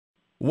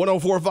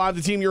104.5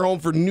 The Team, your home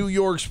for New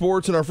York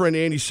sports, and our friend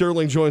Andy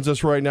Serling joins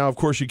us right now. Of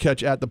course, you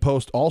catch At the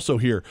Post also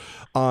here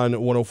on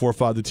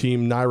 104.5 The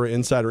Team, Naira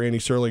insider Andy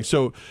Serling.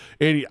 So,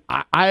 Andy,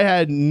 I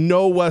had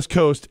no West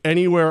Coast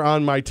anywhere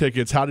on my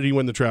tickets. How did he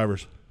win the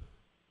Travers?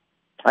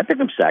 I picked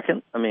him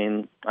second. I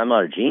mean, I'm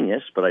not a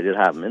genius, but I did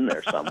have him in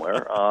there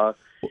somewhere.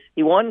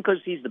 He won because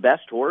he's the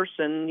best horse,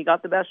 and he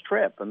got the best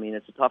trip. I mean,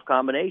 it's a tough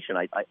combination.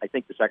 I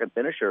think the second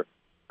finisher,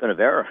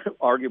 Canavera,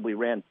 arguably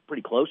ran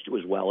pretty close to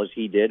as well as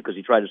he did because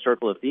he tried to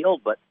circle the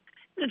field, but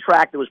it was a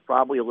track that was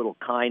probably a little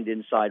kind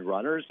inside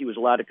runners. He was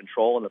allowed to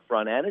control in the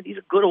front end, and he's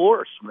a good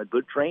horse and a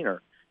good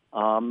trainer.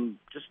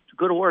 Just a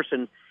good horse,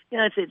 and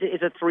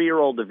it's a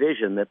 3-year-old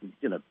division that,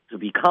 to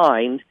be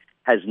kind,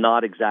 has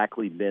not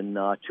exactly been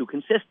too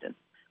consistent.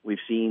 We've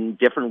seen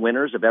different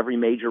winners of every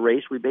major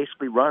race we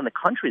basically run in the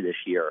country this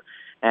year.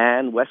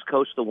 And West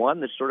Coast, the one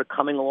that's sort of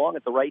coming along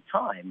at the right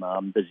time.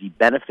 Does he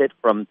benefit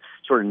from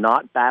sort of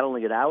not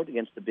battling it out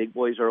against the big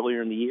boys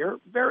earlier in the year?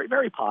 Very,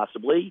 very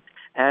possibly.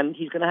 And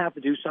he's going to have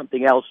to do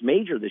something else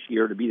major this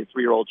year to be the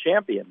 3-year-old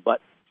champion. But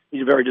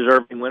he's a very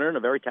deserving winner and a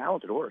very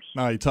talented horse.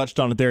 You touched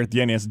on it there at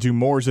the end. He has to do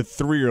more as a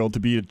 3-year-old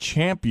to be a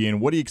champion.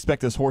 What do you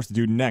expect this horse to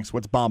do next?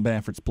 What's Bob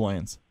Baffert's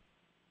plans?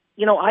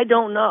 I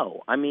don't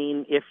know. I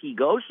mean, if he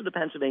goes to the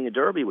Pennsylvania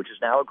Derby, which is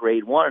now a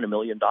Grade 1 and $1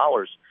 million,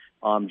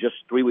 just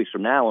 3 weeks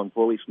from now and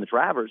 4 weeks from the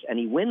Travers, and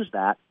he wins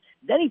that,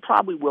 then he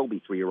probably will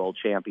be 3-year-old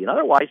champion.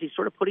 Otherwise, he's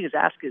sort of putting his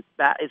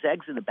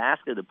eggs in the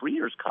basket of the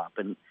Breeders' Cup.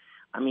 And,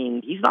 I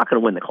mean, he's not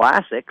going to win the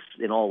Classics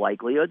in all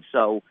likelihood.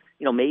 So,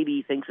 maybe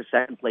he thinks a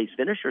second-place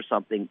finish or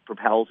something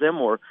propels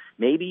him. Or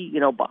maybe,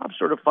 Bob's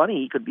sort of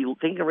funny. He could be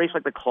thinking a race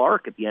like the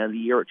Clark at the end of the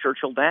year at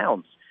Churchill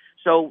Downs.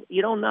 So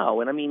you don't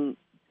know. And, I mean,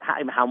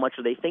 how much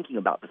are they thinking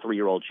about the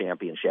 3-year-old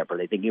championship? Are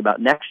they thinking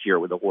about next year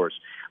with the horse?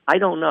 I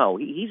don't know.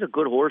 He's a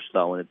good horse,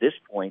 though, and at this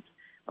point,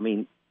 I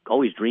mean,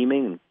 Always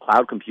Dreaming and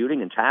Cloud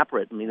Computing and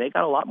Taprit, I mean, they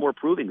got a lot more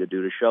proving to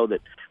do to show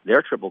that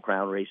their Triple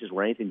Crown races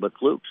were anything but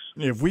flukes.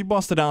 If we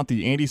busted out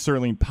the Andy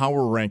Serling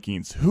power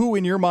rankings, who,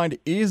 in your mind,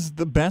 is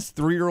the best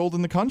 3-year-old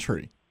in the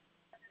country?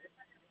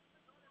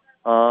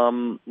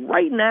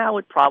 Right now,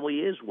 it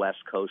probably is West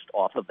Coast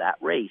off of that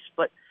race,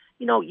 but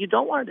you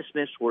don't want to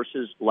dismiss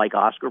horses like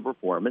Oscar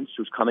Performance,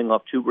 who's coming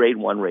off 2 Grade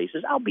 1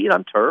 races, albeit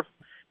on turf,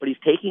 but he's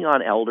taking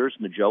on Elders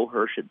and the Joe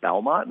Hirsch at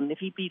Belmont, and if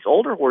he beats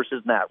older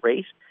horses in that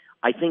race,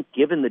 I think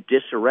given the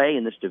disarray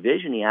in this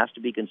division, he has to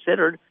be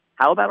considered.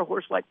 How about a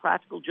horse like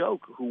Practical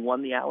Joke, who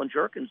won the Allen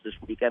Jerkins this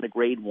weekend at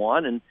Grade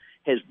 1 and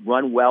has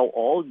run well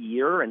all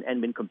year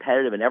and been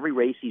competitive in every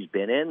race he's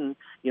been in?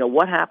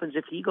 What happens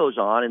if he goes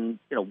on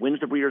and, wins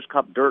the Breeders'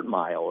 Cup Dirt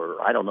Mile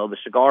or, I don't know, the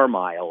Cigar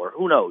Mile or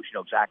who knows,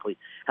 exactly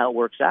how it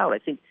works out. I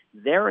think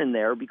they're in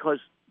there because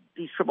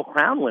these Triple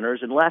Crown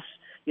winners, unless,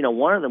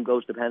 one of them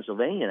goes to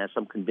Pennsylvania and has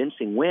some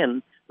convincing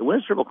win, the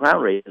Women's Triple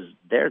Crown races,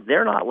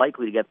 they're not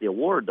likely to get the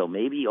award, though.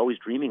 Maybe Always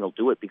Dreaming will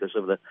do it because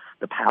of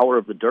the power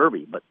of the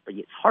Derby. But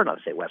it's hard not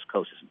to say West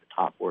Coast isn't the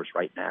top horse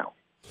right now.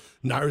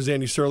 Naira's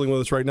Andy Serling with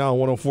us right now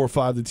on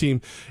 104.5 The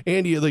Team.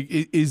 Andy,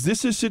 is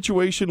this a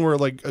situation where,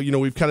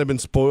 we've kind of been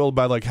spoiled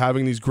by,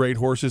 having these great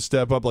horses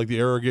step up, like the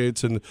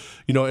Arrogates and,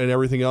 and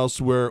everything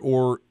else,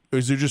 or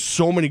is there just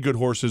so many good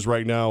horses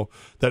right now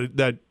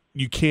that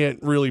you can't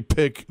really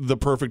pick the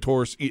perfect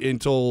horse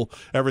until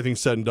everything's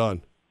said and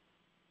done?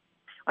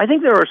 I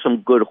think there are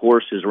some good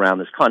horses around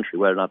this country.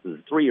 Whether or not they're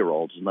the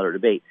 3-year-olds is another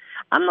debate.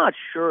 I'm not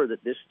sure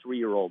that this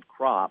 3-year-old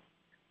crop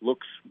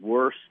looks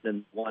worse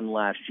than one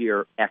last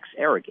year,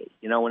 ex-Arrogate.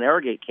 When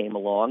Arrogate came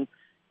along,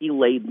 he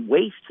laid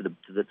waste to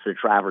the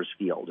Travers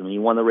field. I mean, he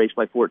won the race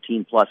by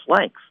 14-plus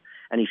lengths,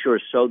 and he sure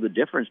showed the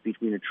difference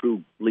between a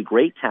truly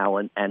great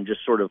talent and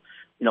just sort of,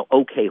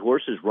 okay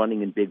horses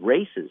running in big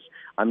races.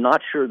 I'm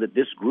not sure that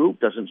this group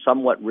doesn't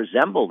somewhat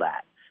resemble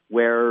that,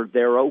 where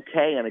they're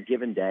okay on a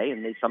given day,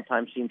 and they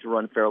sometimes seem to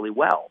run fairly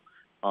well.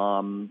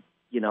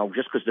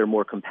 Just because they're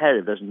more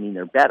competitive doesn't mean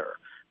they're better.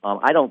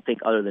 I don't think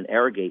other than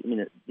Arrogate,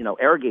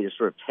 Arrogate is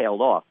sort of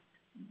tailed off.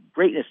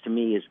 Greatness to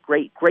me is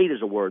great. Great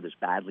is a word that's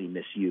badly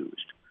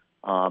misused.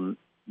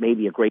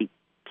 Maybe a great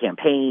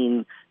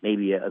campaign,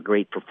 maybe a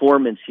great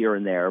performance here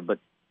and there, but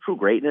true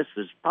greatness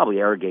is probably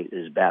Arrogate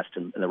is best,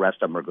 and the rest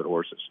of them are good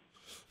horses.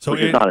 So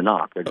it's not a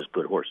knock; they're just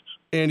good horses.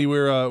 Andy,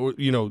 we're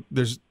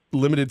there's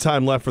limited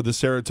time left for the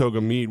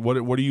Saratoga meet. What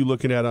are you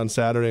looking at on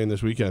Saturday and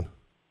this weekend?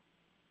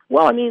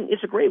 Well, I mean,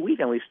 it's a great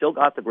weekend. We've still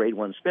got the Grade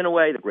 1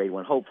 Spinaway, the Grade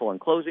 1 Hopeful on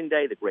closing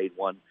day, the Grade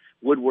 1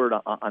 Woodward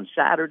on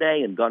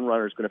Saturday, and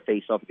Gunrunner is going to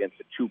face off against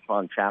a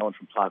 2-prong challenge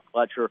from Todd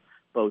Pletcher,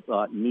 both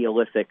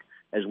Neolithic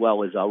as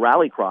well as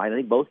Rally Cry. And I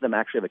think both of them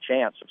actually have a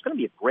chance. So it's going to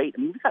be a great.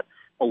 I mean, we've got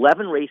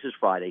 11 races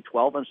Friday,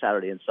 12 on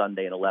Saturday and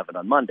Sunday, and 11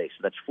 on Monday.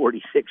 So that's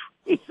 46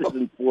 races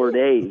in 4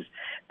 days.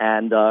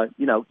 And,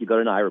 you go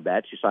to Naira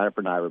Bets, you sign up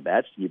for Naira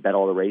Bets, you bet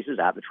all the races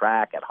at the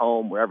track, at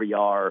home, wherever you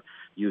are.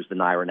 Use the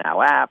Naira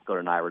Now app, go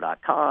to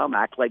Naira.com,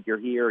 act like you're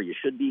here, you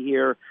should be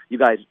here. You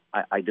guys,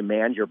 I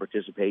demand your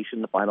participation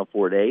in the final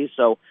 4 days.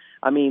 So,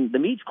 I mean, the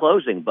meet's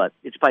closing, but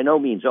it's by no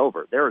means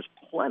over. There is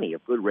plenty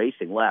of good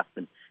racing left,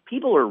 and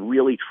people are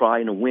really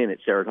trying to win at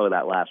Saratoga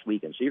that last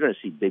weekend. So you're going to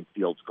see big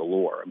fields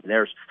galore. I mean,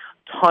 there's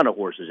a ton of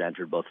horses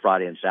entered both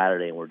Friday and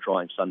Saturday, and we're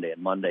drawing Sunday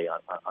and Monday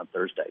on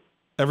Thursday.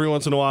 Every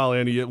once in a while,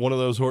 Andy, one of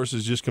those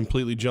horses just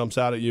completely jumps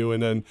out at you,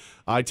 and then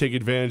I take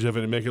advantage of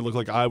it and make it look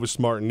like I was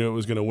smart and knew it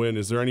was going to win.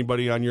 Is there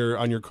anybody on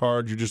your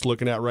card you're just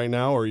looking at right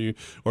now, or you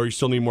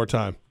still need more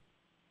time?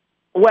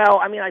 Well,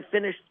 I mean, I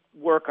finished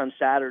work on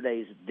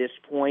Saturdays at this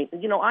point. As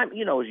you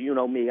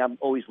know me, I'm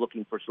always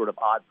looking for sort of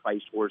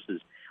odd-priced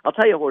horses. I'll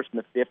tell you a horse in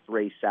the fifth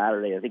race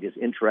Saturday I think is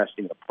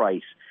interesting at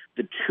price,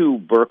 the 2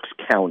 Berks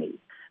County.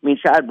 I mean,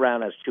 Chad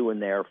Brown has 2 in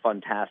there,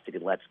 Fantastic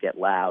and Let's Get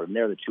Loud, and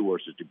they're the 2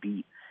 horses to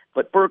beat.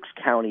 But Berks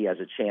County has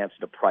a chance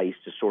at a price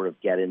to sort of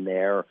get in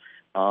there.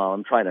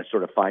 I'm trying to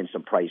sort of find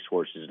some price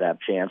horses that have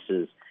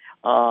chances.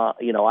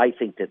 I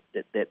think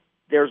that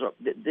there's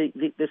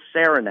the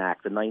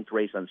Saranac, the 9th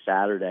race on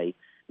Saturday.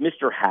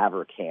 Mr.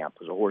 Haverkamp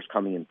is a horse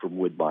coming in from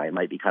Woodbine. It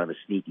might be kind of a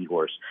sneaky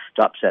horse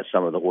to upset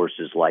some of the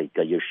horses like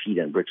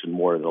Yoshida and Bricks and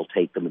Mortar that'll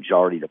take the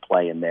majority to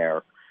play in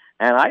there.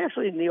 And I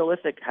actually think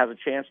Neolithic has a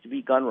chance to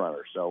beat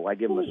Gunrunner, so I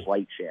give him a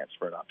slight chance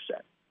for an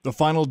upset. The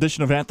final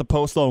edition of At the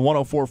Post on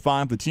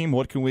 104.5 The Team.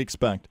 What can we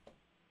expect?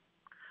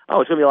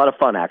 Oh, it's going to be a lot of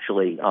fun,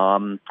 actually.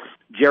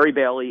 Jerry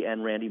Bailey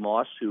and Randy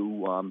Moss,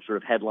 who sort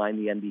of headline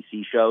the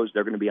NBC shows,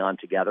 they're going to be on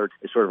together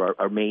as sort of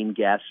our main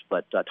guests.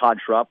 But Todd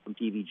Schrupp from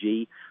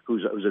TVG,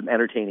 who's an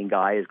entertaining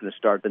guy, is going to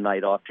start the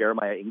night off.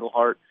 Jeremiah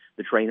Englehart,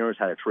 the trainer, has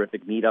had a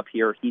terrific meetup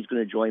here. He's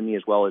going to join me,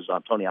 as well as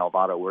Tony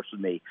Alvato works with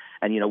me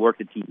and,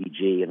 worked at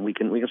TVG. And we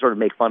can sort of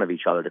make fun of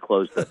each other to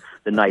close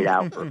the night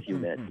out for a few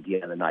minutes at the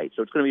end of the night.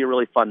 So it's going to be a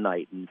really fun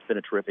night, and it's been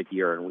a terrific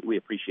year, and we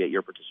appreciate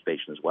your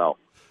participation as well.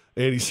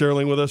 Andy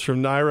Serling with us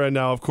from NYRA.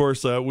 Now, of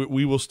course,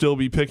 we will still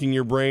be picking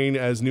your brain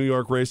as New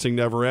York racing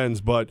never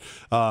ends, but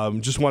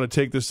just want to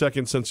take this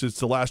second, since it's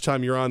the last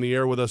time you're on the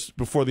air with us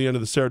before the end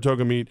of the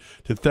Saratoga meet,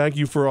 to thank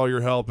you for all your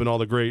help and all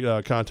the great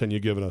content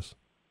you've given us.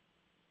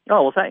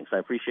 Oh, well, thanks. I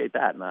appreciate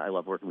that, and I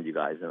love working with you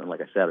guys. And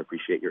like I said, I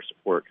appreciate your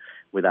support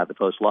with At the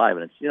Post Live.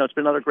 And it's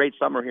been another great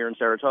summer here in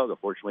Saratoga.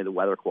 Fortunately, the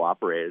weather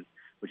cooperated,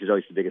 which is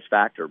always the biggest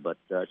factor, but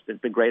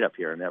it's been great up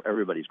here, and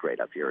everybody's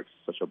great up here. It's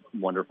such a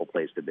wonderful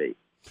place to be.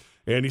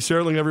 Andy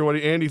Serling,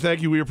 everybody. Andy,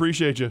 thank you. We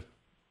appreciate you.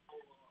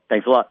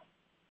 Thanks a lot.